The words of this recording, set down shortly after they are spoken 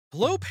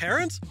Hello,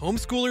 parents,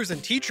 homeschoolers,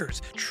 and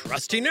teachers.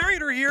 Trusty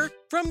narrator here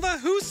from the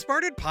Who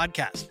Smarted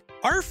podcast.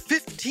 Our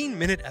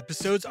 15-minute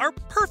episodes are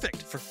perfect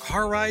for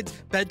car rides,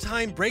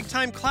 bedtime, break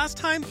time, class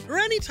time, or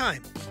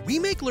anytime. We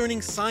make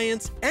learning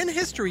science and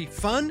history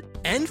fun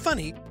and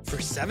funny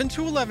for 7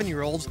 to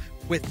 11-year-olds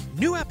with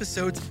new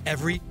episodes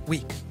every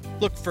week.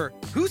 Look for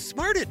Who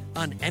Smarted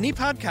on any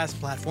podcast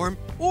platform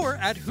or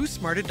at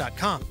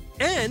whosmarted.com.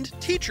 And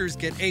teachers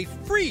get a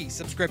free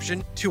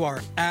subscription to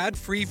our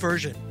ad-free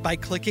version by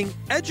clicking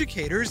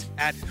educators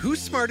at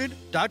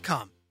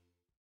whosmarted.com.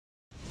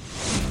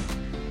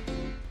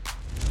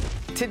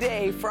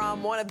 Today,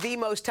 from one of the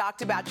most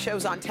talked about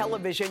shows on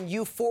television,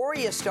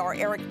 Euphoria star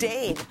Eric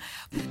Dane.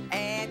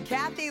 And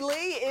Kathy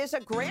Lee is a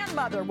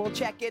grandmother. We'll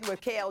check in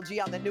with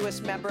KLG on the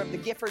newest member of the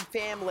Gifford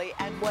family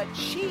and what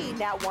she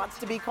now wants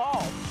to be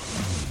called.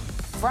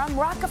 From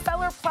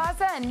Rockefeller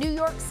Plaza in New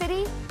York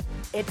City,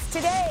 it's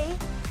Today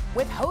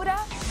with Hoda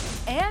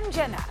and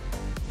Jenna.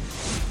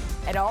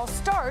 It all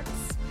starts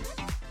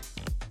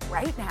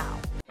right now.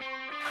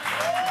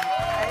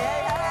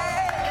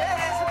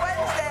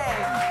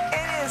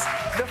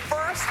 The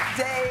first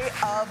day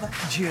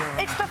of June.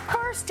 It's the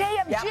first day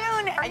of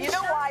June. And you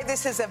know why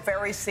this is a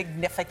very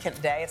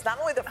significant day? It's not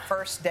only the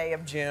first day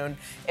of June,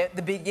 at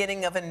the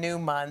beginning of a new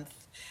month.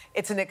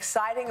 It's an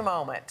exciting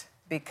moment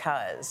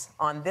because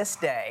on this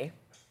day,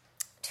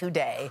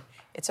 today,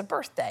 it's a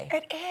birthday.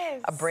 It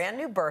is. A brand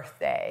new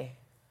birthday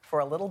for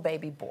a little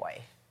baby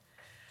boy.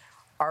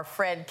 Our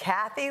friend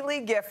Kathy Lee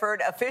Gifford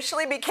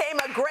officially became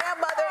a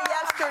grandmother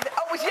yesterday.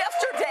 Oh, it was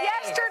yesterday.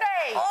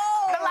 Yesterday.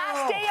 Oh. The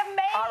last day of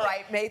May. All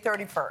right, May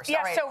 31st. Yeah,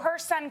 all right. so her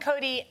son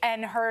Kotb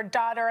and her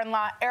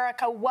daughter-in-law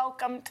Erica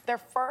welcomed their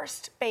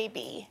first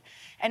baby.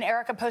 And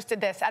Erica posted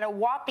this: at a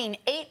whopping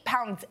 8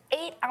 pounds,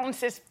 8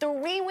 ounces,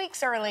 3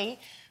 weeks early,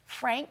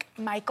 Frank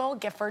Michael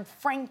Gifford,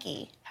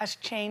 Frankie, has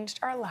changed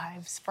our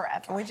lives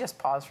forever. Can we just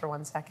pause for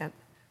 1 second?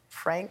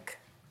 Frank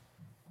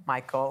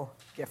Michael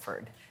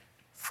Gifford.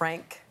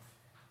 Frank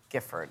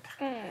Gifford.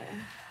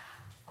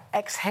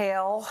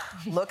 Exhale,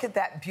 look at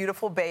that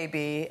beautiful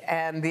baby,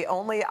 and the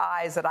only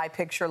eyes that I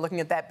picture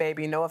looking at that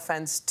baby, no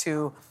offense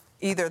to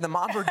either the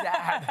mom or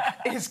dad,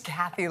 is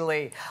Kathy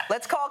Lee.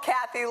 Let's call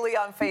Kathy Lee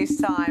on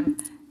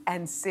FaceTime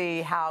and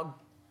see how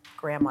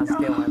Grandma's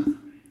doing.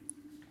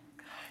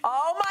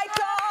 Oh, my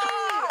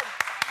God!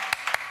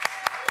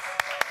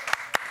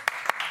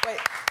 Wait.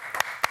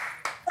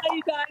 Hi,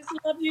 you guys.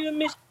 Love you and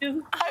miss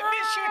you. I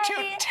miss you,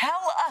 too.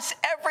 Tell us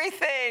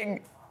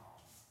everything.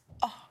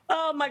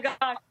 Oh, my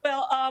gosh.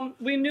 Well,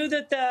 we knew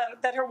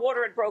that her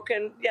water had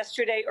broken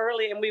yesterday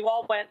early, and we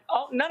all went,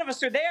 oh, none of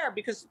us are there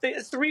because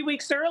it's 3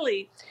 weeks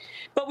early.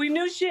 But we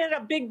knew she had a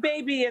big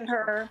baby in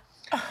her.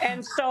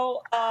 And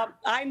so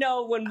I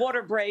know when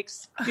water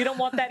breaks, you don't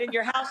want that in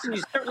your house, and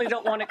you certainly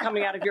don't want it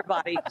coming out of your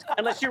body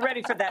unless you're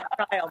ready for that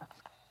child.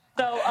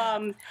 So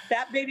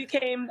that baby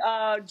came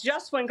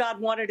just when God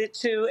wanted it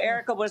to.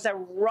 Erica was a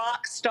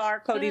rock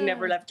star. Kotb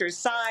never left her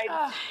side.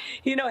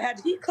 You know, had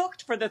he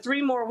cooked for the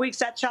 3 more weeks,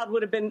 that child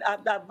would have been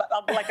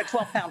like a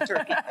 12-pound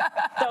turkey.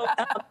 So,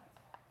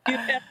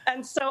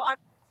 and so I'm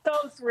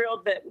so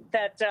thrilled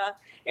that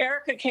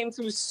Erica came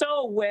through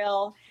so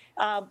well.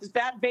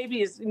 That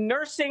baby is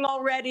nursing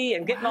already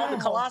and getting all the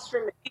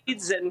colostrum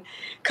needs, and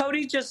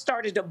Kotb just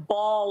started to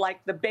bawl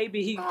like the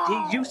baby he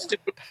used to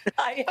be.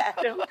 I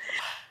had him,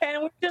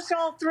 and we're just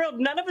all thrilled.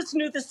 None of us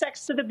knew the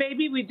sex of the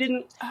baby. We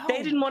didn't.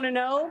 They didn't want to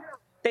know.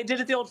 They did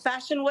it the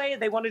old-fashioned way.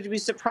 They wanted to be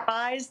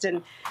surprised,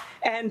 and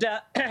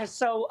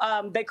so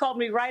they called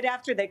me right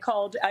after. They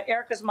called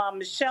Erica's mom,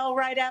 Michelle,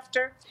 right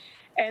after,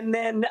 and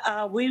then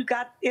we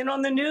got in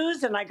on the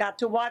news, and I got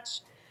to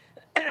watch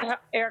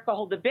Erica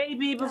hold the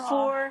baby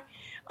before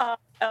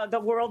the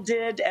world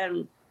did,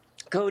 and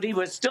Kotb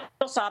was still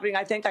sobbing,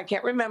 I think. I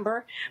can't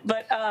remember.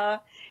 But,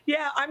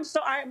 yeah, I'm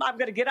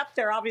going to get up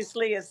there,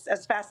 obviously,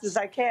 as fast as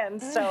I can.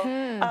 So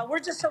we're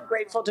just so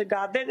grateful to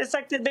God. It's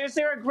like, is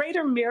there a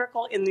greater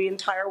miracle in the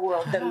entire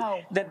world than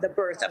the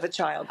birth of a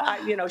child?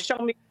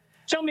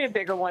 Show me a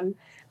bigger one,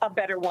 a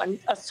better one,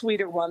 a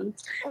sweeter one.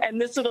 And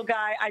this little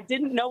guy, I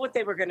didn't know what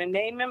they were going to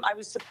name him. I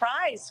was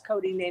surprised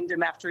Kotb named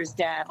him after his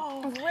dad.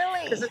 Oh,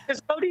 really?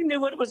 Because Kotb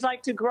knew what it was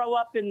like to grow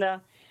up in the,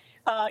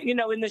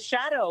 in the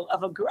shadow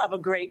of a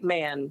great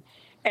man.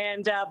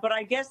 And but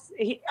I guess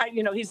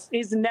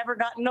he's never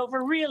gotten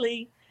over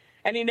really,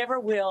 and he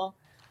never will,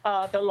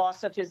 the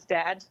loss of his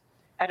dad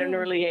at an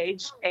early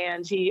age.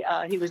 And he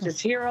was his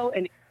hero,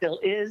 and he still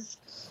is.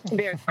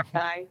 There's a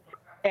guy,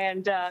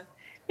 and.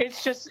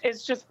 It's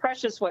just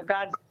precious what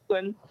God's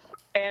doing.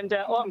 And,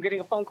 I'm getting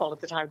a phone call at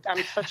the time.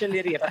 I'm such an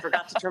idiot. I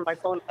forgot to turn my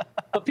phone on.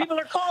 But people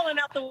are calling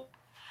out the...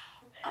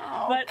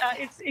 But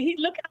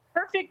look how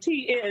perfect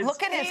he is.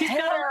 Look at his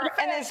hair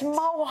and his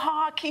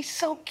mohawk. He's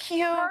so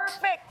cute.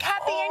 Perfect.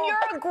 Kathy, and you're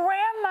a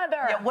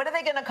grandmother. Yeah, what are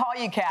they going to call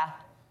you,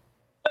 Kath?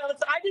 Well,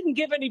 I didn't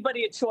give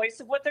anybody a choice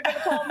of what they're going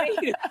to call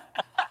me.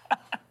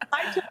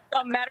 I took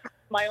a matter of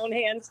my own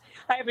hands.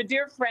 I have a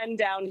dear friend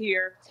down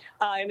here,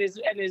 and his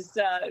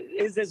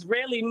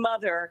Israeli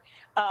mother.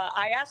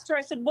 I asked her.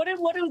 I said,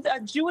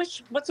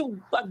 "What's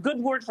a good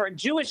word for a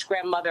Jewish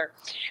grandmother?"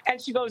 And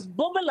she goes,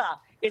 "Bubala."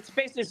 It's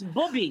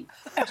booby.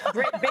 It's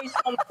based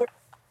on the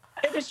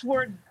British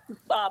word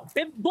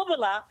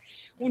bubala,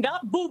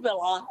 not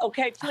boobala.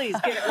 Okay, please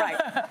get it right.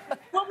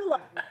 Bubala.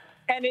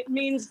 And it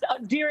means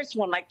dearest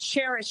one, like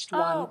cherished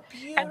one. Oh,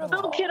 beautiful. And the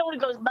little kid only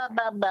goes, blah,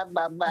 blah, blah,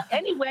 blah, blah.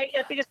 Anyway,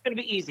 I think it's going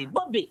to be easy.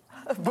 Booby.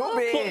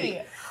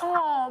 Booby.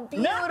 Oh,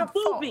 beautiful. Not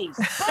boobies.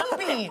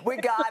 Booby. We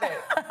got it.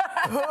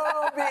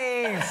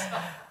 Boobies.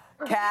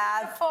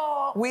 Kath,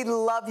 we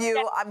love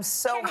you. I'm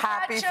so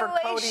happy for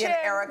Kotb and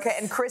Erica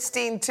and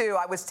Christine, too.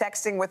 I was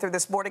texting with her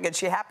this morning, and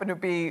she happened to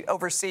be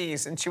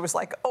overseas, and she was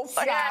like, oh,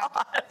 my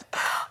God.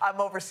 I'm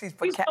overseas.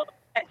 But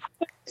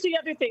That's the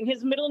other thing.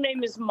 His middle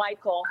name is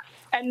Michael,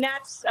 and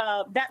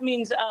that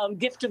means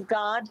gift of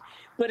God,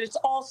 but it's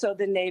also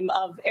the name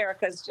of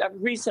Erica's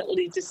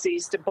recently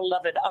deceased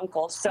beloved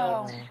uncle.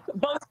 So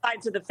both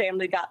sides of the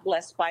family got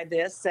blessed by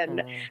this,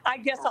 and I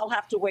guess I'll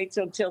have to wait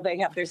till they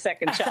have their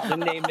second child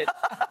and name it.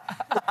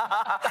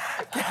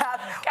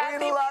 Kath,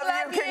 we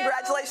love you.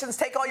 Congratulations.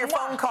 Take all your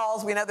phone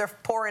calls. We know they're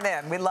pouring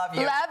in. We love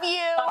you. Love you.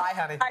 Bye,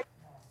 honey.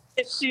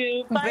 Miss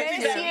you. Bye.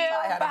 Miss you.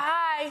 Bye, honey.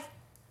 Bye.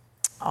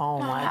 Oh,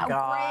 my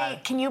God.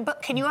 Great.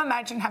 Can you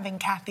imagine having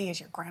Kathy as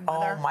your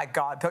grandmother? Oh, my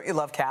God. Don't you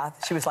love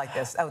Kath? She was like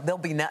this. Oh, there'll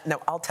be no,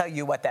 I'll tell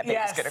you what that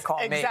baby's going to call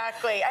me.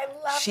 Exactly. I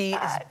love she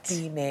that. She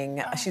is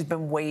beaming. She's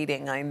been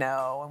waiting, I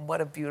know. And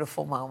what a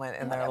beautiful moment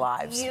in their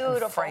lives.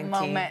 Beautiful Frankie,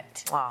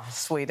 moment. Oh,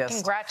 sweetest.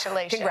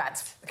 Congratulations.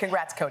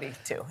 Congrats, Kotb,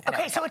 too.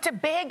 Okay, so it's a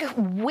big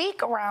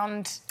week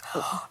around.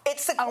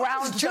 It's the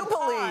around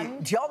Jubilee.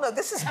 Do y'all know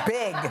this is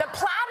big? The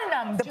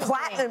platinum. The Jubilee.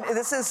 platinum.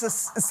 This is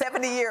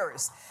 70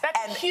 years.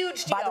 That's a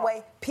huge deal. By the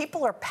way,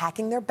 people are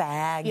packing their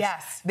bags.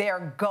 Yes.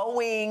 They're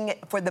going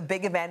for the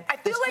big event. I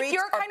feel like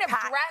you're kind of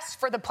dressed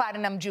for the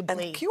platinum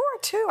Jubilee. And you are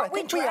too. Are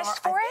we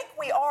dressed for it? I think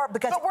we are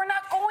because. But we're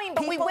not going.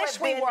 But we wish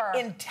we were.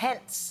 In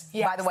tents.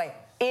 Yes. By the way,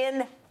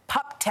 in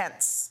pup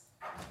tents.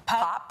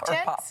 Pop or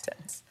tents? pop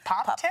tents?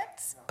 Pop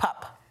tents?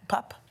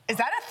 Pup. Is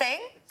that a thing?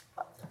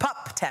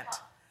 Pup tent.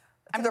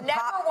 I've never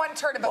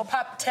once heard of a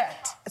pup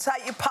tent. It's how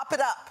you pop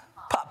it up.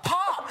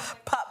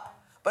 Pup.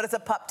 But it's a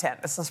pup tent.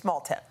 It's a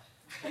small tent.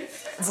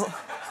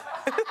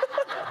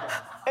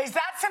 Is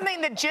that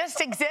something that just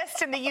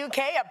exists in the UK?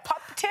 A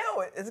pup tent?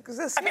 No, it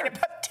exists. I mean, a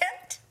pup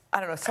tent? I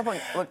don't know. Someone,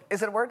 look,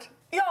 is it a word?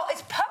 Yo,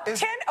 is pup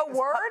tent a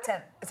word? Pup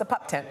tent. It's a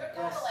pup tent.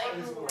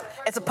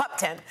 It's a pup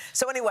tent.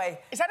 So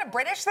anyway. Is that a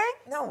British thing?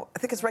 No, I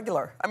think it's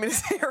regular. I mean,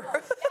 it's here.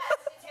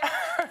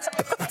 It's a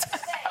pup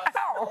tent.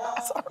 Ow,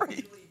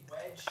 sorry.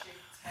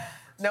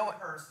 No, it's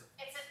a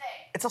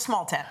thing. It's a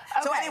small tent.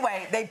 Okay. So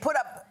anyway, they put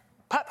up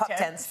pup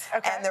tents,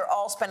 and they're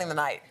all spending the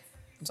night.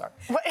 I'm sorry.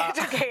 Well, it's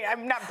okay.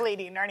 I'm not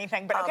bleeding or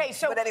anything. But okay,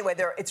 so. But anyway,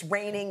 it's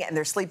raining and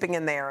they're sleeping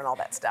in there and all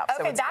that stuff.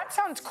 Okay, so that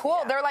sounds cool.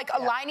 Yeah. They're like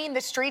aligning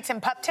the streets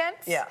in pup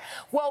tents? Yeah.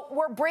 Well,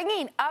 we're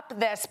bringing up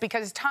this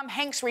because Tom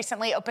Hanks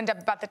recently opened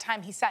up about the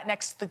time he sat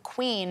next to the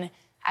Queen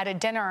at a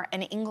dinner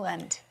in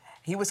England.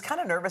 He was kind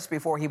of nervous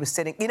before he was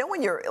sitting. You know,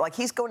 when you're like,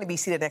 he's going to be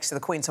seated next to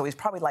the Queen, so he's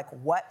probably like,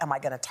 what am I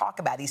going to talk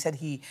about? He said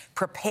he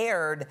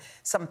prepared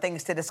some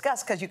things to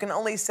discuss because you can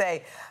only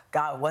say,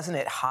 God, wasn't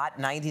it hot,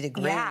 90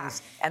 degrees? Yeah.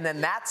 And then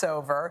that's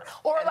over.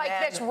 Or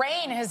like this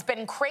rain has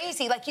been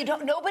crazy. Like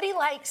nobody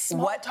likes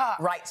small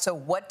talk. Right. So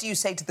what do you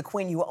say to the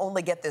Queen? You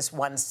only get this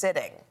one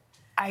sitting.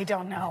 I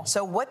don't know.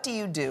 So what do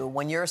you do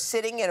when you're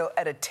sitting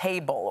at a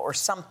table or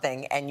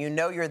something and you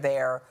know you're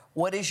there?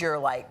 What is your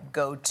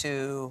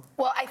go-to?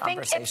 Well, I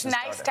think it's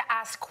nice to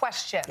ask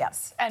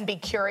questions and be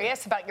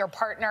curious about your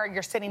partner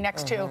you're sitting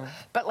next to.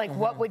 But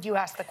what would you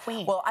ask the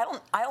Queen? Well,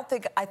 I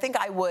think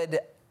I would.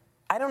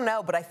 I don't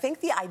know, but I think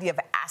the idea of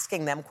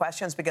asking them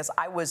questions, because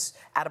I was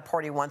at a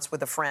party once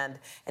with a friend,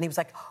 and he was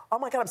like, oh,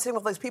 my God, I'm sitting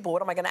with all these people.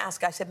 What am I going to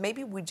ask? I said,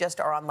 maybe we just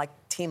are on,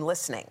 team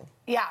listening.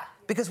 Yeah.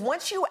 Because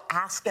once you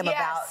ask them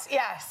about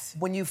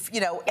when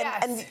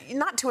and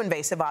not too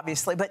invasive,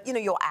 obviously, but,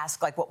 you'll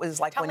ask, what was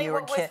like when you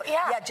were a kid.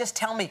 Yeah, just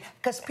tell me.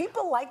 Because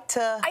people like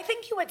to I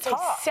think you would say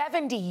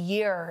 70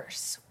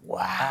 years.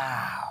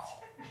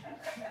 Wow.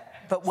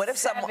 But what if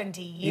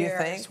 70 years.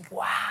 You think?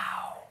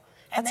 Wow.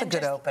 That's a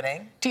good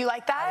opening. Do you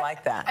like that? I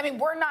like that. I mean,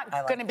 we're not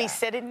going to be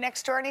sitting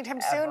next to her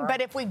anytime soon, but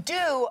if we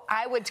do,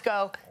 I would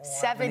go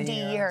 70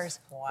 years.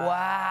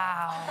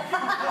 Wow.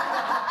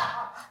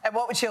 And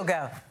what would she'll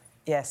go?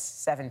 Yes,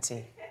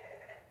 70.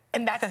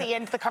 And that's the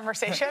end of the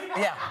conversation?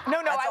 Yeah. No,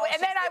 and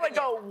then I would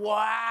go,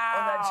 wow.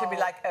 And then she'd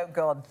be like, oh,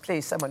 God,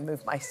 please, someone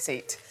move my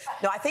seat.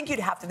 No, I think you'd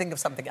have to think of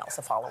something else,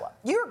 a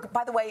follow-up.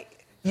 By the way,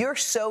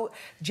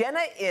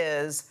 Jenna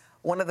is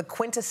one of the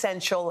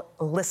quintessential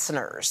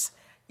listeners.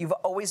 You've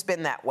always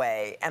been that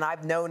way, and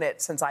I've known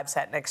it since I've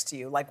sat next to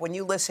you. When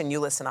you listen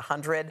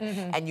 100,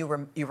 and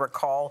you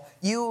recall.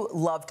 You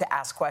love to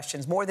ask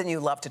questions more than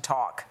you love to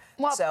talk.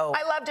 Well,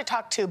 I love to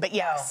talk too, but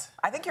yes.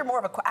 I think you're more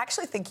of I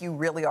actually think you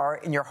really are,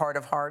 in your heart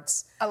of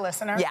hearts, a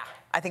listener. Yeah,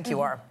 I think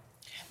you are.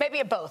 Maybe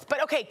a both.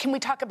 But okay, can we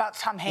talk about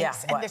Tom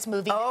Hanks and this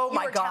movie Oh you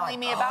my were God. telling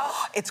me about?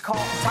 It's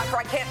called Tucker.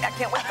 I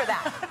can't wait for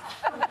that.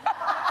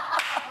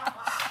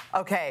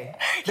 Okay.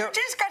 You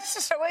just got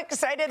so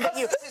excited that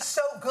you This is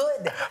so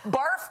good.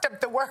 barfed up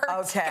the words.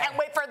 Okay. Can't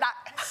wait for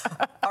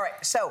that. All right,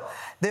 so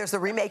there's the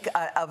remake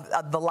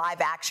of the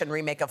live-action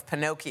remake of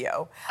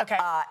Pinocchio. Okay.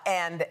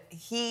 And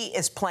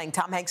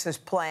Tom Hanks is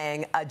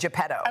playing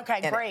Geppetto.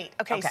 Okay, great.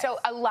 Okay, so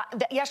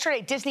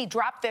yesterday Disney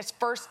dropped this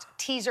first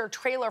teaser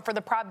trailer for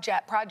the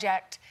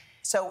project.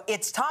 So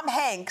it's Tom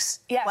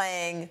Hanks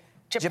playing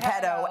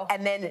Geppetto,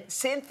 and then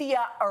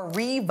Cynthia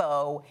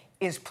Erivo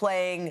is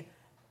playing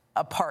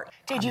a part.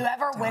 Did you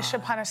ever wish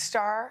upon a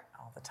star?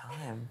 All the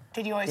time.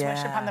 Did you always wish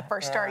upon the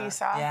first star you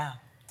saw? Yeah.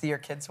 Do your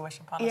kids wish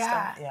upon a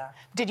star? Yeah.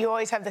 Did you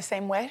always have the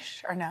same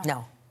wish or no?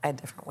 No, I had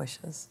different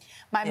wishes.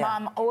 My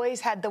mom always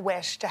had the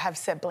wish to have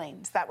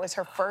siblings. That was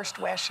her first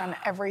wish on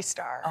every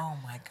star. Oh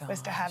my God.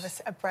 Was to have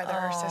a brother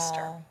or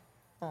sister.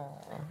 Oh,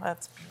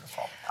 that's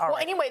beautiful.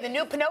 Anyway, the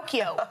new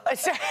Pinocchio is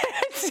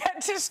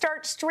set to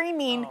start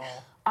streaming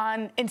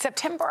in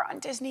September on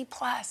Disney+.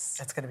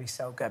 That's going to be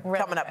so good. Really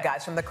Coming up,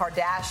 guys, from the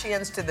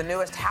Kardashians to the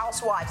newest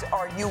housewives,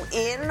 are you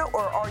in or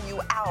are you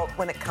out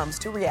when it comes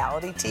to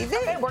reality TV?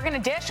 Okay, we're going to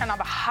dish on all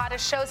the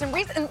hottest shows and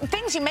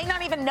things you may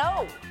not even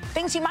know,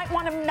 things you might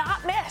want to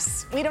not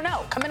miss. We don't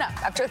know. Coming up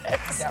after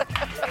this.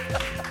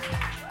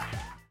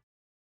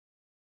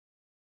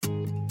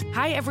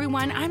 Hi,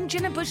 everyone. I'm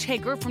Jenna Bush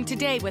Hager from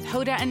Today with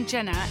Hoda and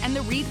Jenna and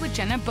the Read with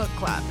Jenna book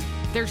club.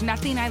 There's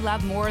nothing I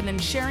love more than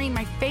sharing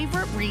my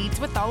favorite reads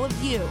with all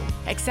of you,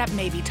 except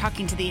maybe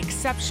talking to the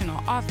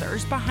exceptional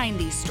authors behind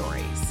these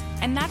stories.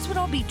 And that's what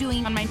I'll be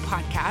doing on my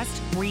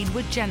podcast, Read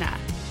with Jenna.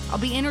 I'll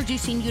be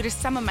introducing you to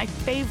some of my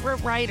favorite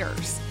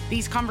writers.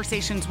 These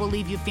conversations will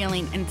leave you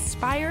feeling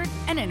inspired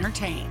and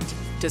entertained.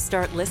 To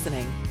start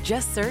listening,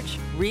 just search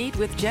Read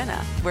with Jenna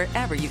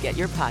wherever you get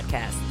your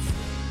podcasts.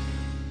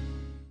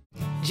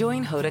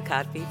 Join Hoda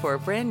Kotb for a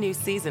brand new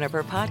season of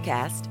her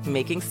podcast,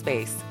 Making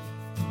Space.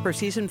 For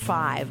Season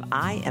 5,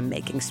 I am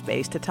making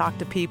space to talk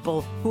to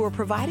people who are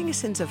providing a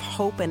sense of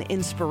hope and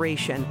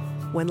inspiration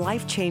when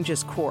life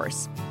changes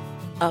course.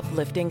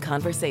 Uplifting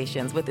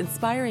conversations with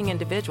inspiring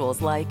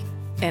individuals like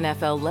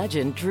NFL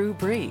legend Drew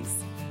Brees,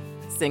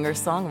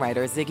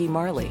 singer-songwriter Ziggy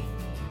Marley,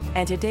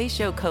 and Today's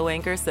Show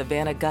co-anchor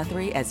Savannah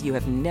Guthrie as you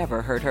have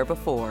never heard her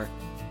before.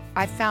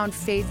 I found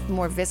faith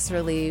more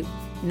viscerally,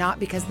 not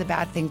because the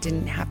bad thing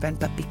didn't happen,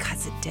 but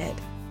because it did.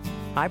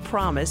 I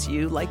promise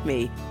you, like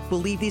me, will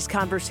leave these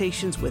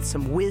conversations with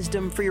some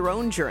wisdom for your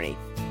own journey,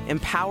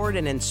 empowered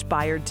and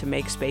inspired to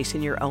make space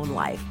in your own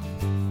life.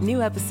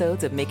 New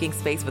episodes of Making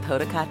Space with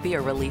Hoda Kotb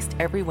are released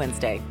every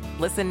Wednesday.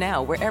 Listen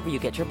now wherever you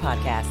get your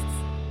podcasts.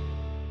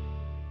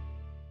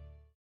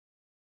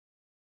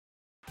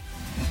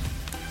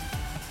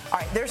 All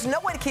right, there's no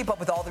way to keep up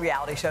with all the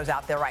reality shows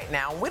out there right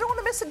now. We don't want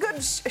to miss a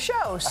good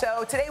show.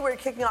 So today we're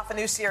kicking off a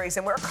new series,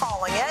 and we're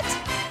calling it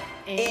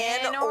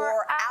In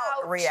or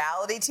Out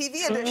Reality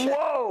TV Edition.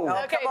 Whoa!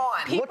 Oh, Okay, come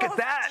on. Look at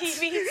that.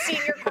 TV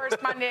senior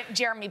correspondent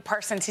Jeremy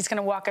Parsons. He's going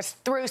to walk us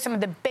through some of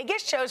the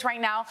biggest shows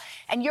right now,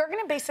 and you're going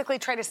to basically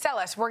try to sell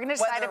us. We're going to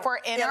decide if we're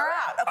in or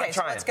out. Okay,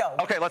 so let's go.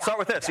 Okay, let's start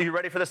with this. Are you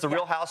ready for this? The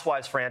Real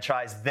Housewives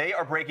franchise. They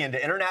are breaking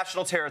into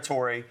international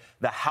territory,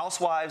 the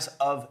Housewives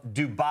of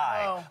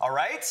Dubai. Oh. All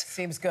right?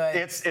 Seems good.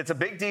 It's a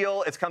big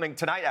deal. It's coming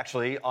tonight,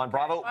 actually, on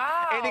Bravo.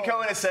 Wow. Andy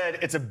Cohen has said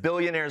it's a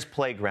billionaire's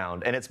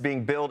playground, and it's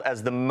being billed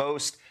as the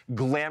most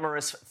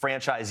glamorous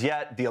franchise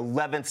yet, the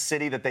 11th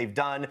city that they've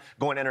done,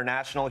 going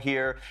international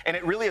here. And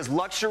it really is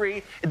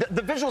luxury.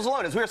 The visuals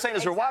alone, as we were saying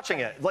as we're watching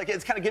it, like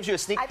it kind of gives you a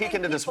sneak peek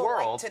into this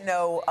world. Like to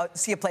know,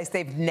 see a place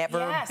they've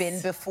never been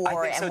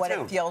before, and what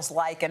it feels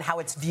like and how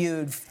it's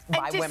viewed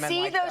by and to women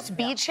see like those them.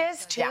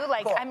 beaches too, Yeah,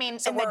 like cool. I mean,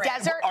 So in the we're in.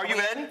 desert. Are you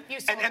in?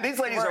 And these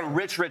ladies are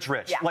rich.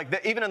 Yeah.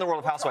 Like even in the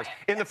world of housewives.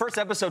 In the first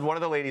episode, one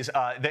of the ladies,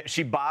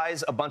 she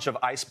buys a bunch of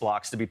ice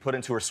blocks to be put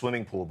into her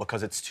swimming pool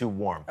because it's too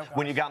warm.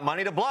 When you got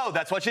money to blow,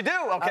 that's what you do.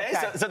 Okay.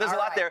 So there's a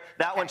lot there.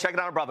 That one, check it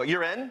out on Bravo.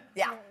 You're in?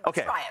 Yeah.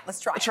 Okay. Let's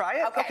try it. Try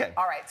it? Okay.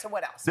 All right. So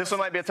what else? This one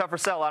might be a tougher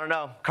sell. I don't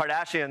know.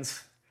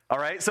 Kardashians. All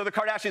right. So the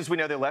Kardashians, we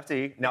know they left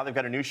E. Now they've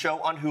got a new show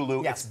on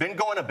Hulu. Yes. It's been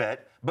going a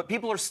bit, but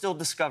people are still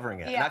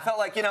discovering it. And I felt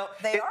like, They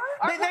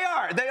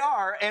are? They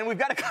are. And we've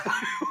got a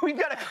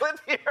clip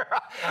here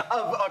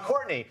of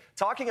Courtney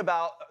talking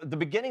about the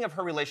beginning of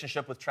her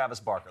relationship with Travis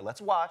Barker.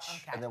 Let's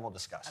watch, and then we'll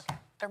discuss. Okay.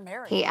 They're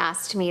married. He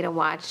asked me to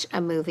watch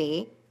a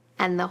movie,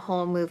 and the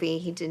whole movie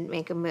he didn't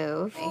make a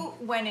move. Who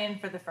went in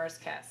for the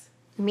first kiss?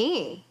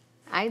 Me.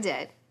 I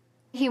did.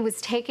 He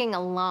was taking a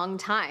long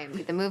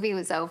time. The movie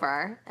was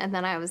over, and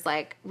then I was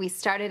like, we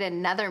started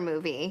another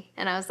movie,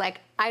 and I was like,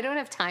 I don't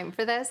have time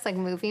for this, like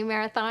movie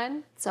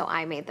marathon, so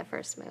I made the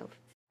first move.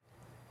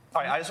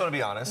 All right, I just want to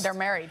be honest. They're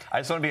married. I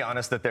just want to be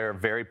honest that their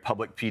very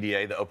public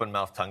PDA, the open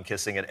mouth tongue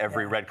kissing at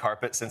every red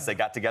carpet since they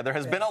got together,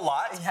 has been a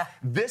lot. Yeah.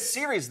 This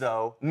series,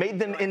 though, made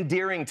them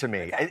endearing to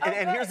me.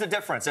 And here's the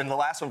difference in the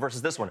last one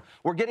versus this one.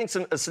 We're getting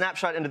a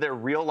snapshot into their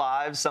real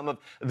lives, some of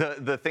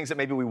the things that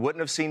maybe we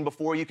wouldn't have seen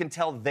before. You can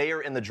tell they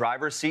are in the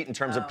driver's seat in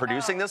terms of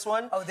producing this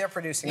one. Oh, they're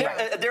producing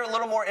it. They're a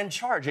little more in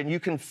charge, and you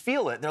can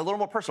feel it. They're a little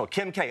more personal.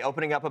 Kim K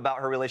opening up about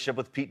her relationship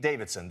with Pete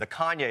Davidson, the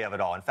Kanye of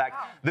it all. In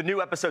fact, the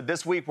new episode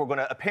this week, we're going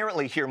to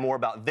apparently hear more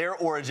about their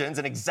origins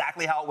and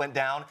exactly how it went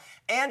down,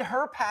 and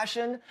her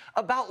passion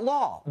about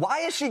law. Why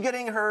is she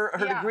getting her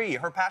degree?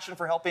 Her passion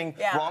for helping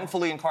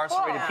wrongfully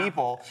incarcerated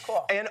people.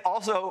 Cool. And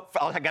also,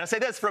 I got to say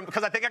this,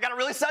 because I think I got to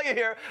really sell you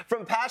here,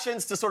 from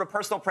passions to sort of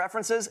personal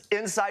preferences,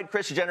 inside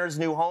Kris Jenner's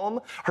new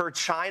home, her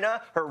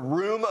china, her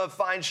room of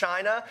fine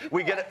china,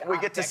 we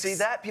get to see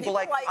that. People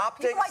like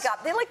optics.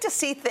 They like to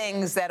see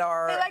things that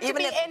are They like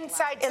even to be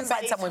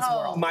inside someone's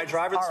home. world. My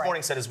driver this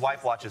morning said his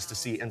wife watches to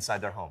see inside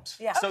their homes.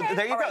 Yeah. So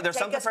there you go. There's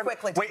Take something us for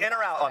quickly. Wait, in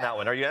or out on that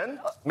one? Are you in?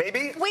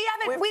 Maybe? We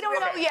don't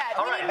know yet.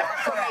 All We right. need more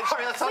information. All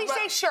right, let's talk Please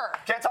about- say sure.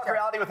 Can't talk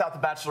reality without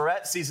The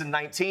Bachelorette, season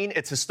 19.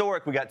 It's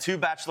historic. We got two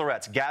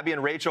Bachelorettes, Gabby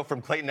and Rachel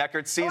from Clayton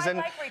Eckert's season.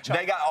 I like Rachel.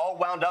 They got all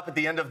wound up at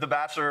the end of The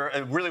Bachelor.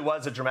 It really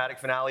was a dramatic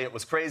finale. It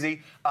was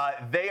crazy.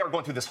 They are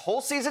going through this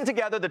whole season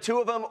together. The two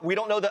of them, we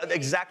don't know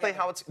exactly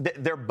how it's.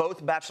 They're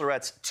both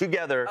Bachelorettes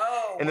together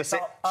in the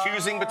same,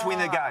 choosing between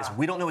the guys.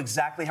 We don't know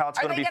exactly how it's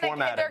going to be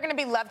formatted. They're going to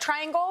be love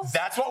triangles?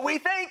 That's what we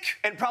think,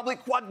 and probably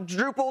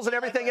quadruples and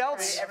everything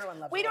else.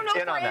 We don't know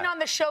if we're in on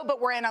the show,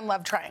 but we're in on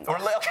love triangles.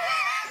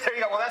 There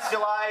you go. Well, that's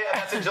July.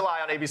 That's in July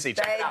on ABC.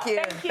 Check it out.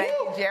 Thank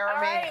you,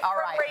 Jeremy. All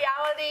right. From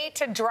reality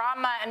to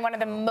drama and one of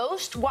the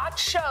most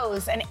watched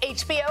shows in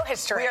HBO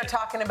history. We are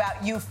talking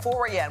about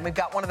Euphoria, and we've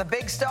got one of the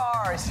big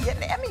stars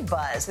getting Emmy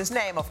buzz. His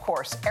name, of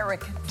course,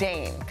 Eric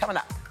Dane. Coming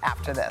up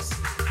after this.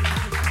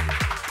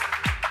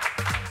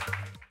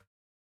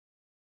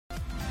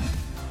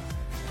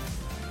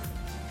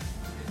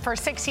 For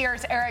 6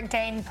 years, Eric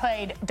Dane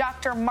played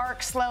Dr.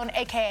 Mark Sloan,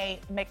 a.k.a.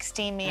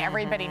 McSteamy.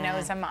 Everybody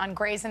knows him on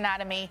Grey's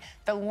Anatomy,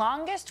 the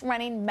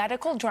longest-running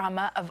medical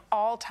drama of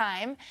all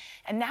time.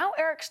 And now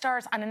Eric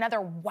stars on another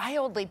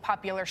wildly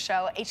popular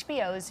show,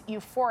 HBO's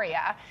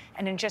Euphoria.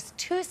 And in just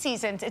 2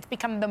 seasons, it's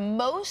become the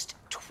most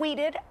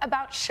tweeted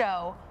about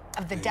show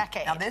of the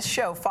decade. Now, this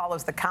show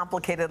follows the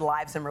complicated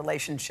lives and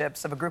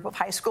relationships of a group of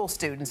high school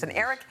students. And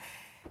Eric,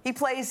 he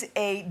plays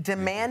a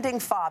demanding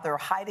father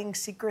hiding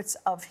secrets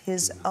of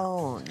his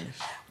own.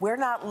 We're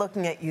not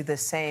looking at you the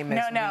same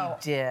as we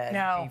did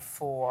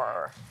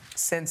before,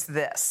 since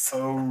this.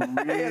 Oh,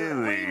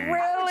 really?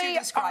 How would you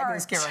describe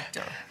his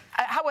character?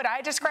 How would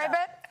I describe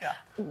it?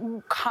 Yeah.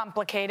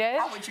 Complicated.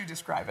 How would you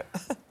describe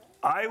it?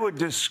 I would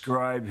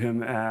describe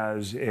him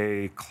as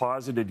a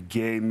closeted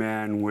gay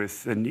man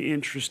with an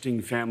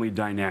interesting family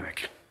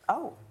dynamic.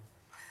 Oh.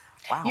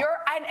 Wow.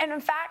 And in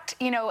fact,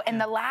 you know, in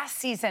the last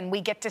season,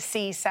 we get to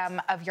see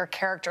some of your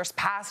characters'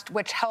 past,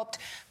 which helped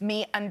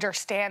me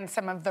understand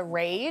some of the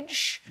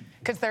rage,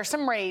 because there's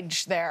some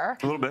rage there.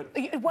 A little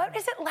bit. What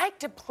is it like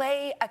to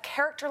play a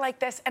character like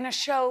this in a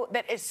show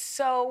that is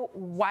so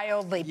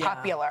wildly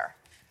popular?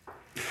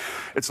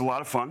 It's a lot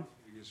of fun.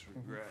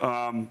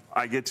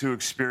 I get to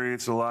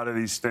experience a lot of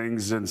these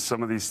things and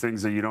some of these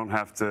things that you don't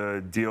have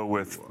to deal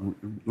with,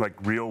 like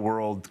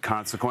real-world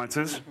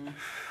consequences.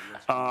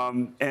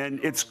 And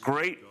it's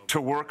great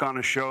to work on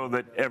a show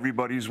that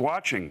everybody's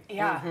watching.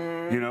 Yeah.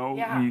 You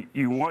know,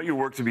 you want your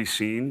work to be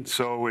seen,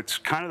 so it's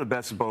kind of the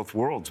best of both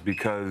worlds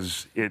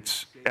because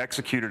it's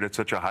executed at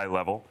such a high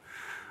level,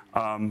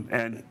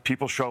 and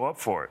people show up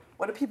for it.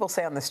 What do people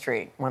say on the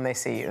street when they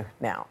see you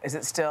now? Is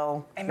it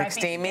still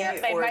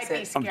McSteamy? They might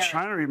be scared. I'm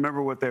trying to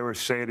remember what they were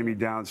saying to me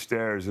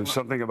downstairs. There's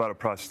something about a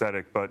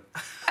prosthetic, but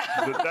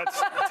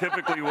that's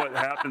typically what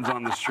happens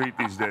on the street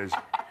these days.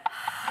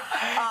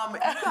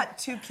 You've got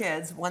 2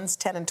 kids. One's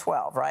 10 and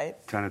 12, right?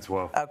 10 and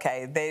 12.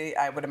 Okay. They,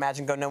 I would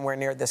imagine, go nowhere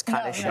near this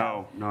kind of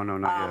show. No,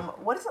 not yet.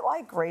 What is it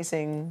like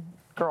raising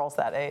girls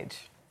that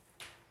age?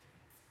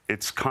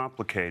 It's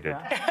complicated.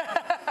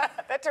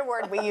 That's a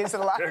word we use a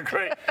lot. They're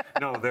great.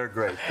 No, they're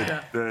great.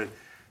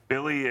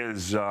 Billy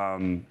is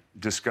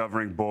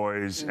discovering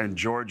boys, and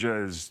Georgia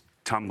is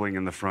tumbling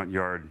in the front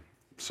yard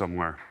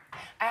somewhere.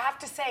 I have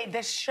to say,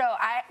 this show,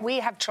 we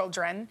have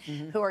children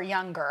who are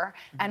younger,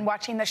 and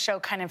watching the show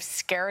kind of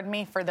scared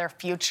me for their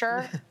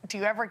future. Do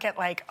you ever get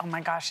like, oh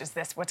my gosh, is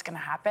this what's going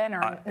to happen? Or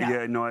no?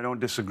 Yeah, no, I don't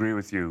disagree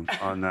with you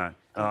on that.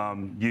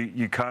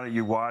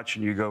 You watch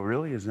and you go,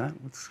 really, is that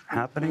what's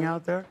happening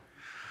out there?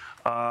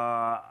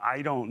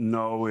 I don't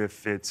know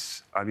if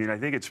it's, I mean, I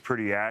think it's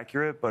pretty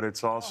accurate, but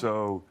it's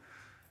also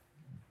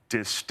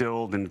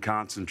distilled and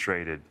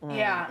concentrated.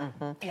 Yeah,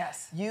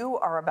 yes. You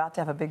are about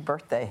to have a big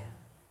birthday,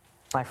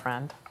 my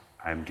friend.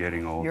 I'm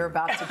getting older. You're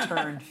about to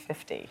turn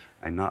 50.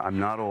 I'm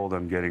not old,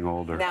 I'm getting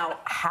older. Now,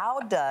 how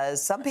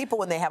does, some people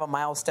when they have a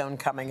milestone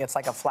coming, it's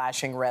like a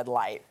flashing red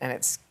light, and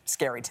it's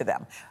scary to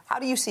them. How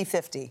do you see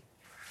 50?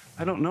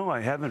 I don't know. I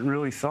haven't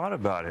really thought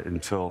about it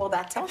until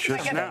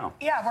just now.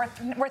 Yeah,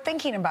 we're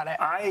thinking about it.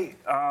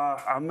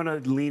 I'm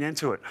going to lean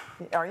into it.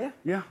 Are you?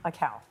 Yeah. Like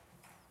how?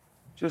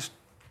 Just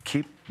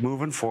keep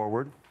moving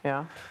forward.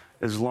 Yeah.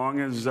 As long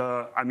as,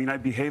 I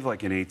behave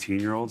like an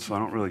 18-year-old, so I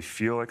don't really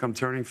feel like I'm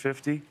turning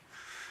 50.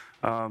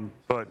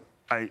 But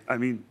I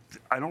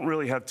don't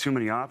really have too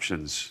many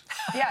options.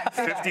 Yeah,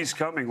 50's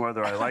coming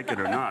whether I like it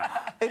or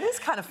not. It is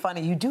kind of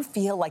funny. You do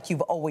feel like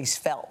you've always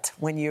felt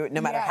when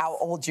no matter how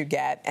old you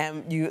get,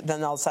 and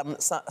then all of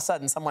a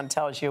sudden someone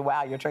tells you,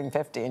 wow, you're turning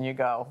 50, and you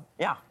go,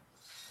 yeah.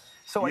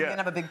 So are you going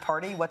to have a big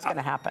party? What's going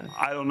to happen?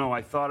 I don't know.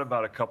 I thought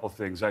about a couple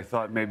things. I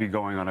thought maybe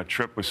going on a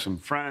trip with some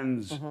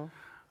friends,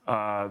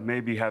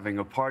 maybe having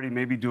a party,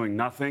 maybe doing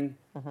nothing,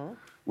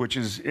 which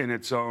is in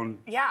its own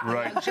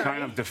right,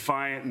 kind of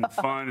defiant and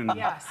fun. And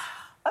Yes.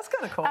 That's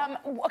kind of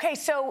cool. Okay,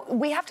 so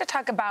we have to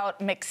talk about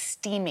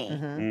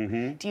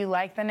McSteamy. Do you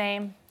like the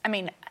name? I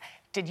mean,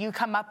 did you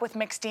come up with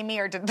McSteamy,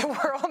 or did the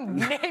world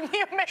name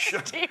you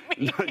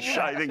McSteamy?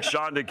 I think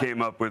Shonda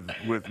came up with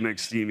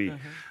McSteamy.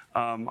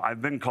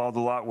 I've been called a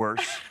lot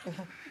worse,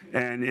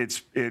 and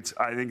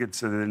I think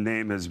the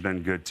name has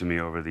been good to me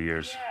over the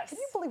years. Yes. Can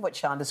you believe what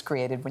Shonda's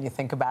created when you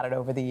think about it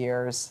over the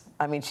years?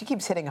 I mean, she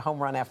keeps hitting home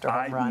run after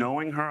home run.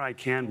 Knowing her, I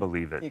can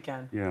believe it. You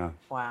can? Yeah.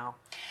 Wow.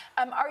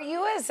 Are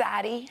you a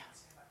zaddy?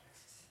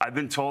 I've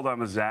been told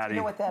I'm a zaddy. Do you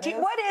know what that is?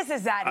 What is a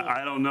zaddy?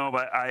 I don't know,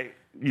 but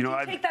Do you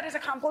take that as a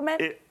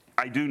compliment?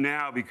 I do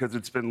now because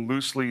it's been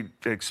loosely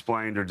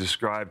explained or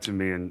described to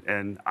me,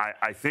 and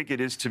I think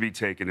it is to be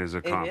taken as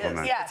a compliment.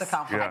 It is. Yes. It's a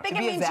compliment. I think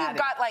it means you've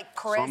got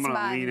charisma, so I'm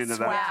gonna lean into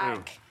that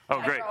too. Oh,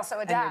 and great. You're also a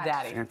And dad. your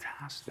daddy.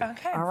 Fantastic.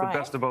 Okay. All right. The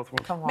best of both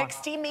worlds. Come on.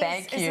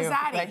 McSteamy is a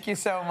zaddy. Thank you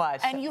so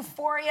much. And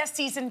Euphoria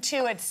season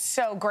 2, it's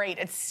so great.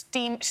 It's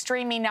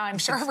streaming now. I'm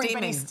sure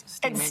everybody's...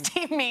 It's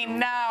steaming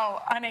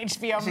now on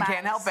HBO Max. You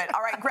can't help it.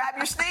 All right, grab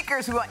your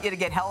sneakers. We want you to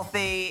get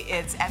healthy.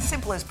 It's as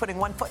simple as putting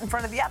one foot in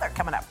front of the other.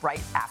 Coming up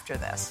right after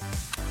this.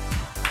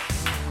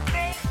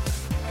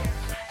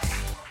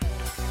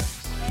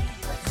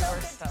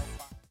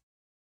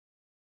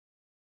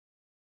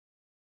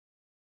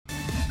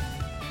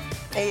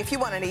 Hey, if you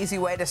want an easy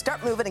way to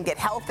start moving and get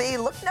healthy,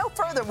 look no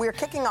further. We're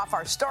kicking off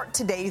our Start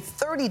Today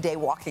 30-day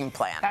walking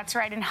plan. That's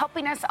right, and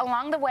helping us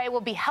along the way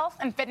will be health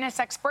and fitness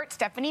expert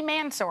Stephanie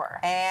Mansour.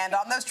 And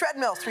on those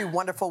treadmills, 3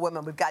 wonderful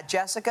women. We've got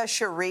Jessica,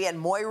 Cherie, and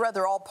Moira.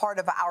 They're all part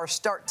of our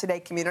Start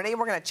Today community.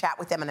 We're going to chat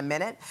with them in a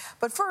minute.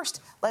 But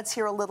first, let's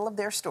hear a little of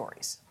their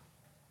stories.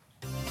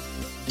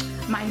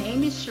 My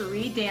name is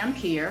Cherie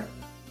Dampier.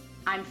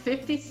 I'm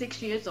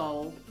 56 years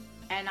old,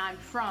 and I'm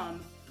from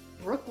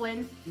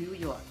Brooklyn, New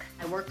York.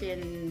 I work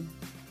in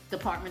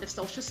Department of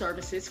Social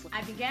Services.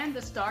 I began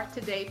the Start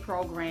Today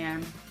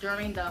program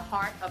during the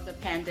heart of the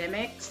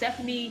pandemic.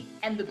 Stephanie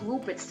and the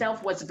group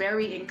itself was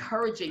very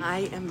encouraging.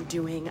 I am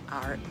doing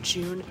our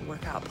June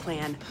workout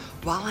plan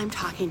while I'm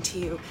talking to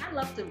you. I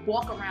love to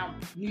walk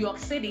around New York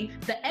City.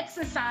 The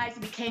exercise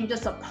became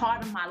just a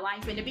part of my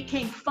life, and it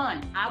became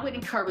fun. I would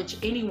encourage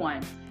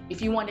anyone,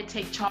 if you want to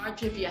take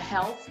charge of your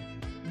health,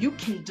 you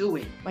can do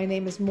it. My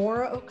name is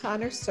Maura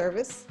O'Connor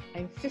Service.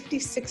 I'm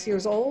 56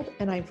 years old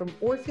and I'm from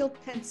Orfield,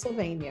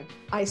 Pennsylvania.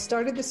 I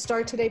started the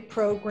Start Today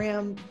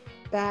program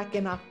back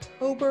in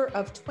October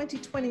of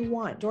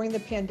 2021. During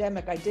the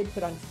pandemic, I did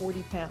put on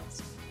 40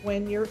 pounds.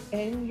 When you're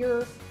in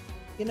your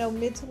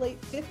mid to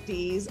late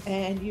 50s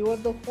and you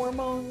have the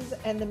hormones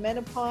and the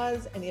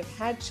menopause and you've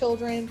had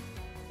children,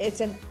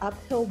 it's an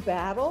uphill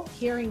battle.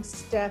 Hearing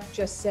Steph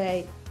just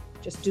say,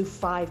 just do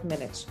 5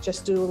 minutes,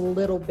 just do a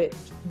little bit.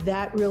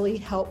 That really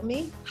helped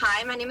me.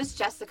 Hi, my name is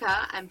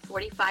Jessica. I'm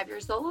 45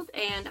 years old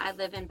and I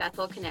live in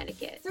Bethel,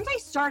 Connecticut. Since I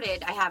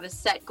started, I have a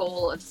set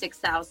goal of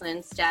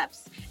 6,000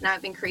 steps and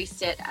I've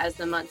increased it as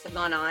the months have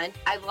gone on.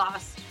 I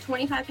lost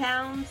 25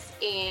 pounds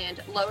and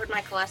lowered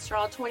my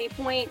cholesterol 20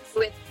 points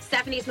with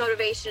Stephanie's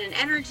motivation and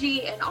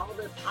energy and all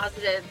the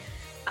positive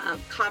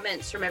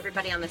comments from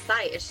everybody on the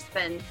site. It's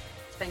been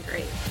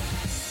great.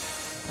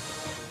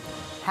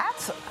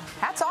 Hats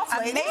off,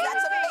 ladies.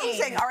 That's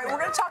amazing. All right, we're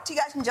going to talk to you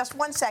guys in just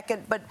 1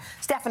 second. But,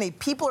 Stephanie,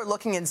 people are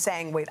looking and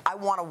saying, wait, I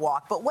want to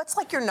walk. But what's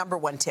like your number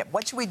one tip?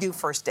 What should we do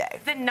first day?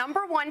 The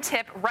number one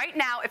tip right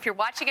now, if you're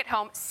watching at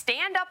home,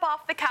 stand up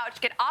off the couch,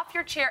 get off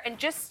your chair, and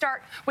just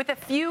start with a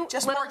few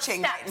little marching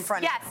steps. right in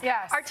front of you.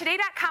 Yes. Our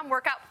Today.com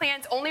workout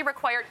plans only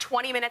require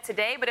 20 minutes a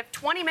day. But if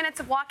 20 minutes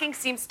of walking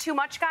seems too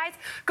much, guys,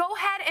 go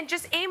ahead and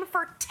just aim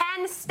for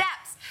 10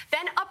 steps.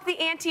 Then up the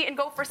ante and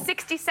go for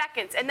 60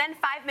 seconds, and then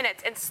 5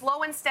 minutes, and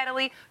slow and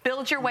steadily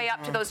build your way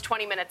up to those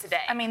 20 minutes a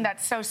day. I mean,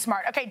 that's so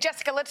smart. Okay,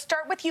 Jessica, let's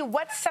start with you.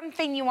 What's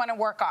something you want to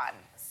work on?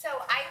 So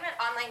I'm an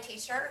online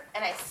teacher,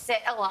 and I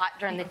sit a lot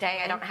during the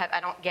day. I don't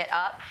get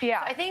up.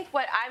 Yeah. So I think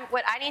what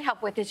I need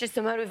help with is just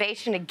the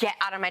motivation to get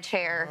out of my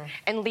chair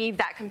and leave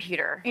that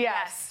computer.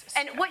 Yes.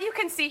 And what you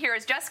can see here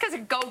is Jessica's a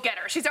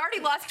go-getter. She's already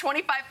lost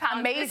 25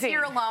 pounds this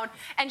year alone,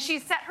 and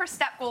she's set her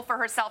step goal for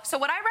herself. So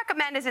what I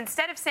recommend is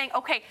instead of saying,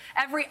 okay,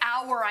 every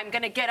hour I'm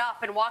going to get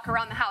up and walk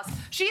around the house,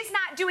 she's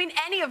not doing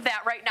any of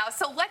that right now.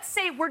 So let's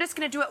say we're just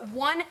going to do it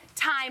one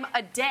time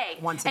a day.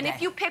 And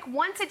if you pick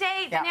once a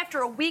day, then after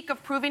a week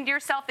of proving to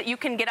yourself that you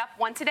can get up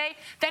once a day,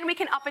 then we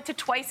can up it to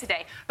twice a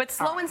day. But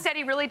slow and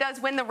steady really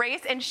does win the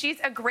race, and she's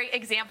a great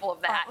example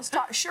of that. Let's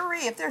talk.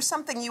 Cherie, if there's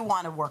something you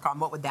want to work on,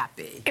 what would that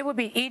be? It would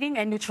be eating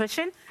and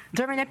nutrition.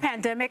 During the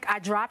pandemic, I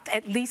dropped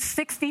at least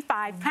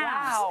 65 pounds.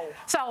 Wow.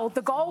 So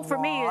the goal for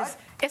me is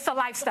it's a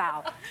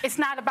lifestyle. It's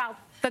not about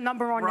the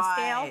number on the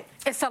scale.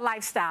 It's a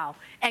lifestyle.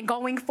 And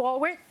going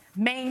forward,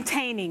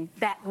 maintaining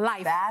that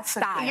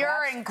lifestyle.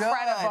 You're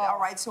incredible. All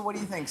right, so what do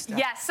you think, Steph?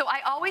 Yes, so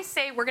I always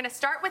say we're going to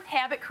start with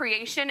habit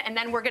creation, and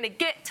then we're going to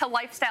get to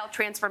lifestyle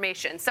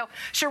transformation. So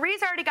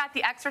Cherie's already got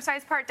the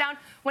exercise part down.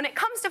 When it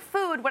comes to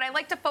food, what I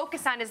like to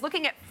focus on is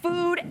looking at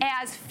food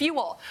as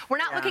fuel. We're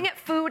not looking at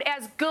food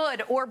as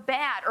good or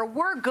bad, or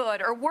we're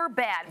good or we're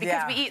bad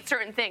because we eat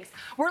certain things.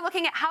 We're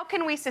looking at how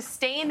can we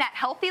sustain that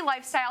healthy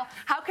lifestyle,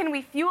 how can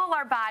we fuel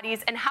our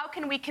bodies, and how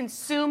can we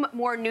consume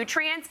more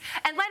nutrients,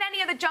 and let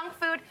any of the junk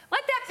food,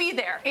 let that be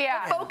there.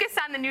 Yeah. But focus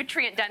on the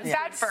nutrient-dense food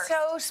That's first.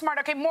 so smart.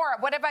 Okay, Maura,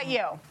 what about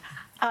you?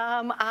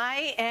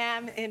 I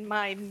am in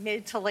my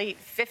mid to late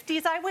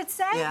 50s, I would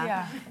say.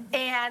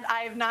 And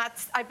I've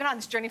been on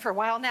this journey for a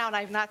while now, and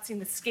I've not seen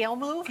the scale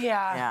move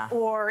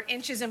or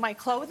inches in my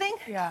clothing.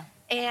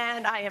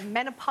 And I am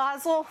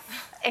menopausal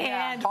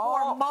and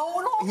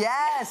hormonal.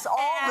 Yes,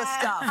 all the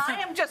stuff. I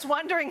am just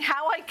wondering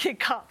how I could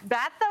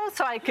combat those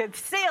so I could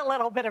see a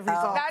little bit of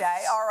results.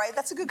 Okay, all right.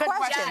 That's a good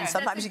question.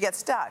 Sometimes you get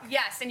stuck.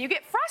 Yes, and you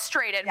get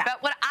frustrated.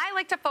 But what I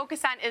like to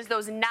focus on is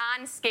those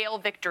non-scale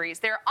victories.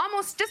 They're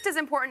almost just as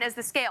important as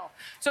the scale.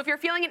 So if you're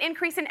feeling an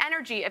increase in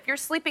energy, if you're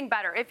sleeping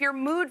better, if you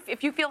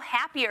feel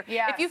happier,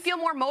 if you feel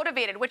more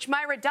motivated, which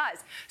Myra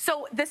does.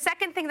 So the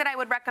second thing that I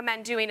would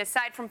recommend doing,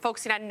 aside from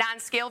focusing on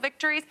non-scale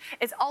victories,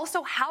 is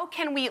also how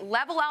can we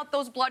level out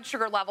those blood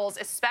sugar levels,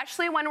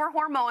 especially when we're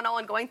hormonal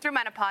and going through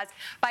menopause,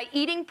 by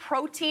eating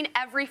protein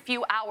every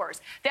few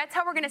hours. That's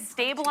how we're going to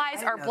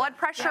stabilize our blood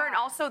pressure, and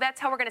also that's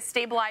how we're going to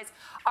stabilize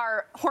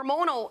our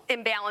hormonal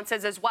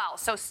imbalances as well.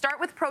 So start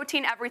with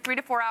protein every 3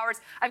 to 4 hours.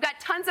 I've got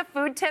tons of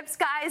food tips,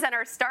 guys, on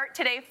our Start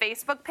Today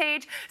Facebook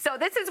page. So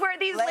this is where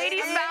these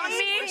ladies found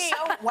me.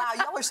 Wow,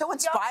 y'all are so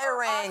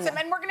inspiring. Awesome.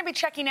 And we're going to be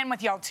checking in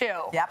with y'all,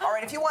 too. Yep. All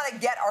right, if you want to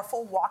get our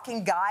full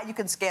walking guide, you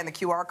can scan the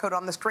QR code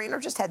on the screen or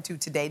just head to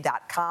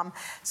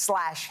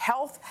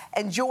today.com/health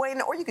and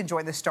join, or you can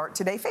join the Start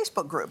Today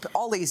Facebook group.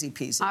 All easy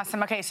peasy.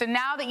 Awesome. Okay, so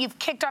now that you've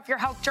kicked off your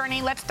health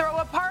journey, let's throw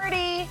a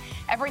party.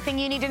 Everything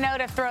you need to know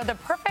to throw the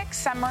perfect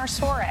summer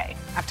soiree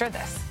after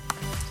this.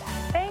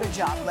 Good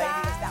job, ladies.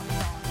 That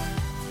was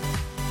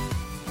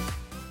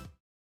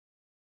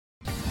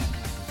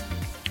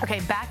Okay,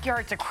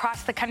 backyards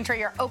across the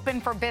country are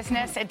open for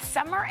business. It's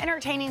summer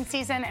entertaining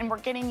season, and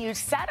we're getting you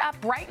set up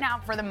right now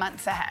for the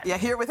months ahead. Yeah,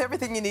 here with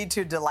everything you need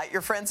to delight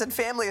your friends and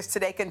family is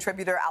Today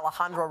contributor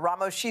Alejandra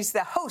Ramos. She's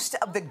the host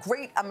of The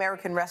Great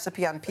American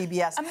Recipe on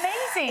PBS. Amazing.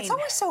 It's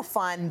always so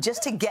fun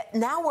just to get,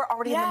 now we're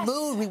already in the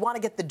mood. We want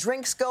to get the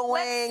drinks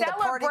going, the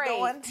party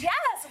going.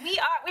 Yes, we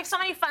are. We have so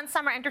many fun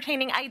summer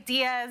entertaining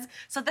ideas.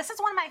 So this is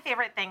one of my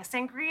favorite things.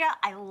 Sangria,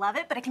 I love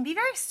it, but it can be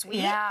very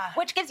sweet,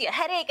 which gives you a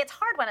headache. It's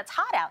hard when it's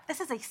hot out. This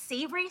is a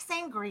savory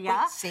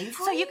sangria. Wait,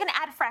 savory? So you can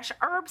add fresh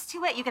herbs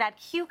to it. You can add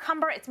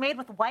cucumber. It's made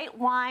with white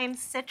wine,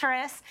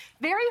 citrus.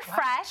 Very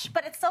fresh,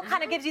 but it still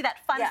kind of gives you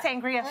that fun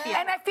sangria feel.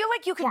 And I feel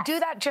like you could do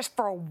that just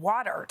for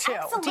water, too.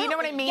 Absolutely. Do you know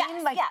what I mean?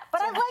 Yes,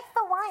 but I like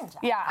the wine,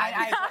 Jeff. Yeah,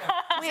 I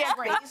agree. We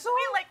agree.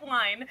 We like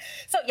wine.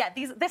 So yeah,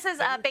 this is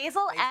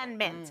basil and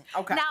mint.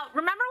 Okay. Now,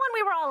 remember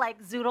when we were all like,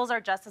 zoodles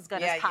are just as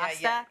good as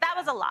pasta? That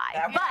was a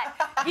lie. But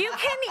you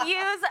can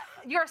use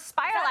your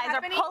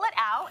spiralizer, pull it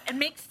out, and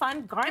make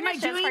fun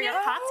garnishes for your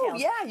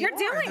cocktails. Yeah, you're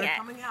doing They're it.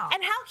 coming out.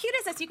 And how cute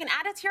is this? You can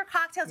add it to your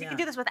cocktails. You can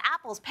do this with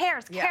apples,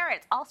 pears,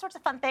 carrots, all sorts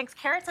of fun things.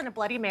 Carrots and a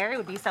Bloody Mary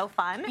would be so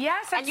fun.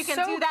 Yes, and you can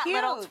so do that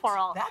little cute.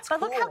 twirl. That's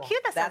but look how cool.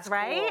 cute this That's is,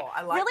 right? cool.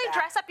 I like really that.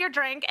 dress up your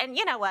drink, and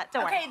you know what?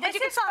 Don't worry. Okay, this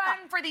is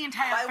fun for the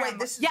entire By the way, family.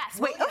 this is Yes,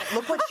 wait.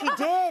 Look what she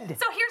did.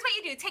 So here's what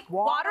you do. Take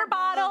water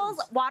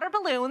bottles, water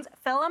balloons,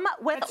 fill them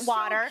with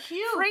water,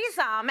 freeze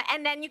them,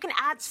 and then you can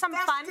add some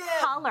fun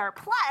color.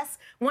 Plus,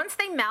 once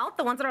they melt,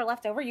 the ones that are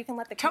left over, you can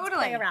let the kids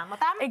play around with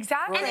them.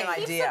 Exactly. And it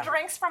keeps the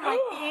drinks from like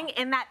being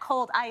in that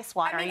cold ice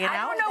water, I mean, you know? I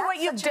don't know what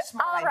you've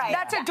done. All right.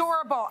 That's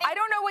adorable. I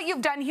don't know what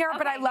you've done here,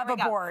 but I love a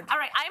board. All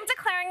right, I am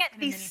declaring it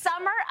the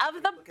summer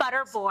of the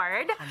butter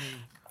board.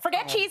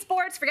 Forget cheese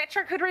boards, forget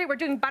charcuterie, we're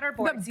doing butter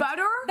boards. The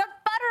butter? The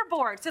butter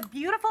board. It's a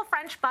beautiful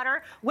French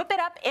butter. Whip it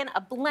up in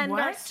a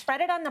blender,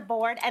 spread it on the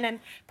board, and then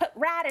put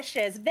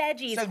radishes,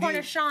 veggies,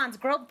 cornichons,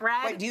 grilled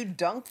bread. Wait, do you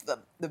dunk the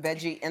the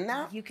veggie in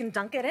that? You can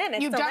dunk it in.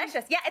 It's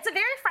delicious. Yeah, it's a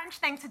very French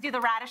thing to do the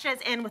radishes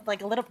in with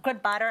like a little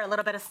good butter, a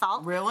little bit of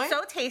salt. Really?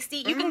 So tasty.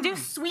 You can do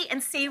sweet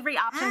and savory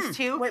options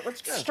too. Wait,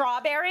 what's good?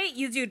 Strawberry,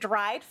 you do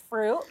dried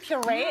fruit,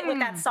 puree it with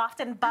that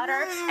softened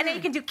butter, and then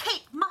you can do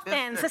cake,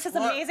 muffins. This is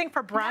amazing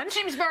for brunch. That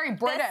seems very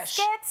British.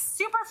 Biscuits,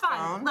 super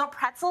fun. Little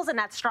pretzels and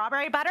that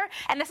strawberry butter.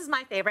 And this is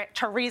my favorite,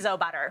 chorizo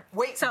butter.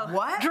 Wait, so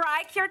what?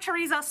 Dry cured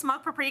chorizo,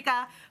 smoked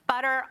paprika,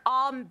 butter,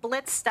 all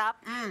blitzed up.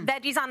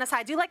 Veggies on the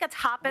side. Do like a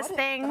tapas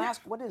thing.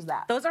 What is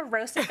that? Those are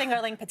roasted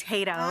fingerling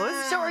potatoes.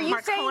 So are you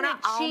saying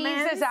that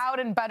cheese is out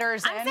and butter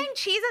is in? I'm saying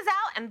cheese is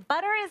out and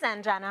butter is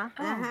in, Jenna.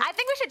 I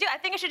think we should do it. I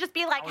think it should just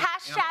be like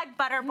hashtag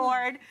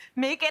butterboard,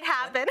 make it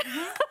happen.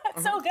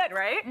 It's so good,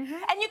 right?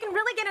 And you can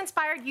really get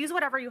inspired. Use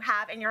whatever you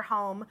have in your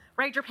home,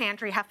 raid your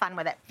pantry, have fun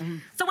with it.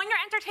 So when you're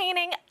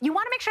entertaining, you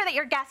want to make sure that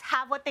your guests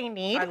have what they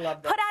need. I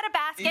love that. Put out a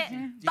basket,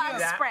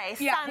 bug spray,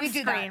 sunscreen. We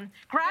do that.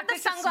 Grab the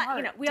sunglasses.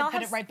 You know, we all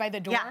put have it right by the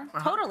door. Yeah,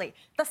 totally.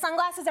 The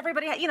sunglasses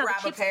everybody has, you know,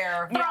 Grab a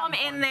pair. throw them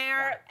in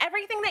there.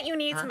 Everything that you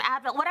need, some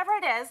Advil, whatever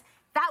it is.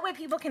 That way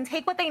people can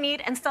take what they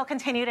need and still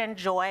continue to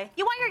enjoy.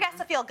 You want your guests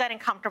to feel good and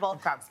comfortable.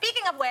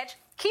 Speaking of which,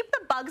 keep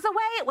the bugs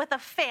away with a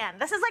fan.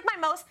 This is like my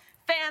most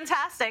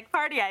fantastic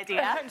party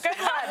idea. Good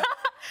one.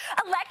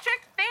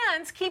 Electric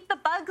fans keep the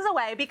bugs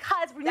away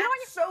because you know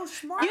when so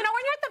smart. You know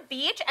when you're at the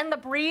beach and the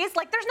breeze,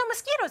 like there's no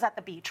mosquitoes at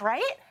the beach,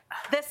 right?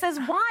 This is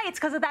why. It's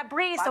because of that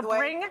breeze. By so the way,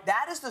 bring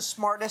that is the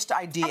smartest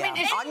idea. I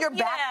mean, on your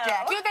back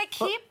deck. Do they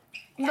keep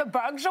the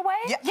bugs away?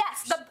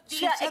 Yes,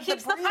 it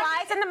keeps the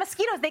flies and the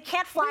mosquitoes. They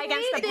can't fly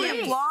against the breeze.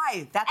 They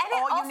fly. That's And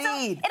all you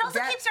need. It also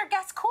keeps your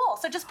guests cool.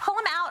 So just pull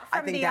them out from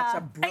I think the. that's a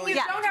And brilliant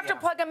you don't have to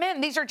plug them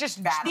in. These are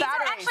just batteries. These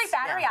are actually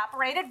battery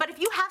operated, but if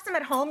you have some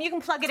at home, you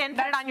can plug it in,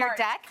 put it on your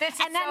deck. This is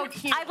and then so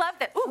cute. I love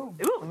that. Ooh,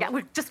 yeah,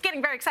 we're just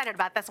getting very excited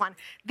about this one.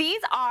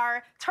 These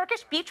are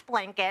Turkish beach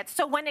blankets.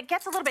 So when it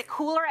gets a little bit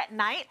cooler at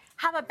night,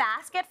 have a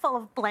basket full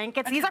of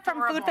blankets. These are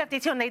from Food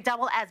 52, and they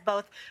double as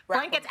both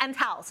blankets and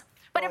towels.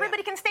 But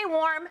everybody can stay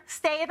warm,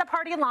 stay at the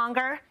party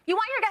longer. You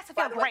want your guests to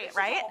feel great,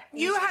 right?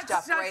 You had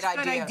such great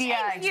ideas.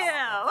 Thank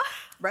you.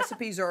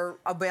 Recipes are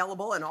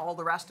available and all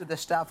the rest of the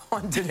stuff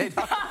on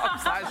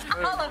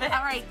today.com/food. All of it.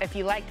 All right, if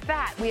you liked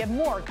that, we have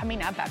more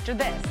coming up after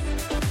this.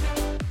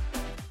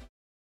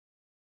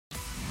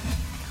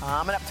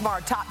 Coming up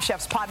tomorrow, Top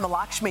Chef's Padma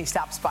Lakshmi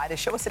stops by to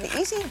show us an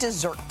easy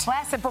dessert.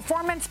 Plus, a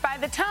performance by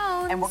the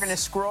Tones. And we're going to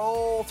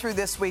scroll through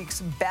this week's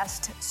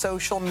best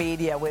social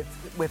media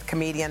with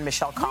comedian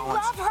Michelle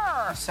Collins. We love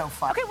her. So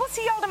fun. Okay, we'll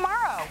see y'all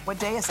tomorrow. What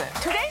day is it?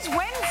 Today's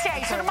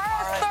Wednesday, so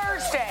tomorrow's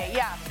Thursday.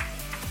 Yeah.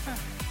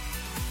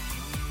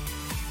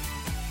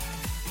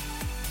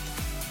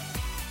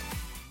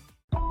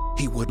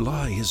 He would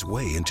lie his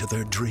way into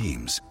their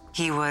dreams.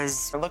 He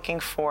was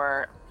looking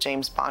for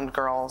James Bond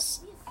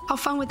girls. How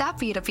fun would that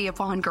be to be a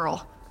Bond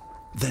girl?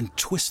 Then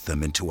twist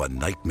them into a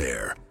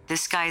nightmare.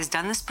 This guy's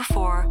done this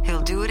before.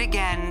 He'll do it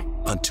again.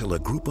 Until a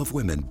group of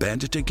women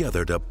banded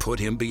together to put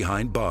him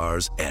behind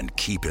bars and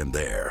keep him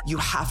there. You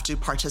have to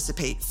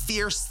participate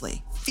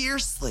fiercely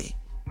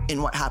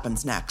in what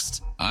happens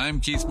next.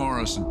 I'm Keith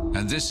Morrison,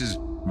 and this is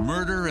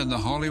Murder in the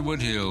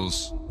Hollywood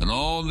Hills, an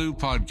all-new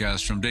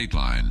podcast from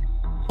Dateline.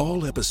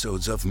 All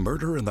episodes of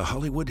Murder in the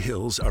Hollywood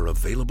Hills are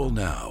available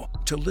now.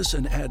 To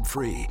listen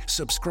ad-free,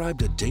 subscribe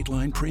to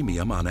Dateline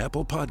Premium on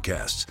Apple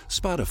Podcasts,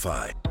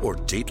 Spotify, or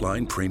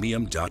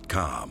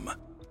DatelinePremium.com.